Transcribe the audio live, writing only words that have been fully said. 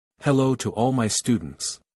Hello to all my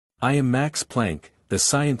students. I am Max Planck, the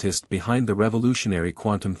scientist behind the revolutionary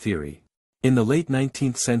quantum theory. In the late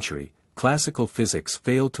 19th century, classical physics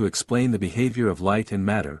failed to explain the behavior of light and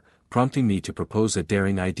matter, prompting me to propose a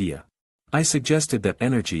daring idea. I suggested that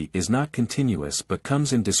energy is not continuous but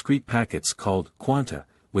comes in discrete packets called quanta,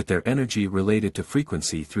 with their energy related to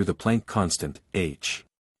frequency through the Planck constant, h.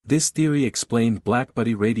 This theory explained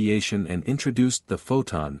blackbody radiation and introduced the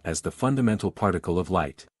photon as the fundamental particle of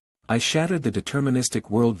light. I shattered the deterministic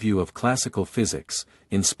worldview of classical physics,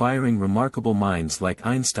 inspiring remarkable minds like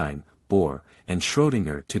Einstein, Bohr, and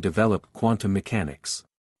Schrödinger to develop quantum mechanics.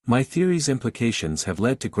 My theory's implications have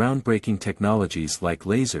led to groundbreaking technologies like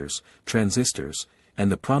lasers, transistors, and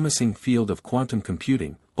the promising field of quantum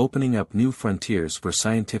computing, opening up new frontiers for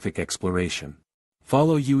scientific exploration.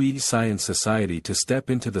 Follow UETSS to step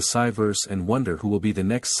into the SciVerse and wonder who will be the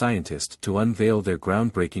next scientist to unveil their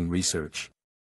groundbreaking research.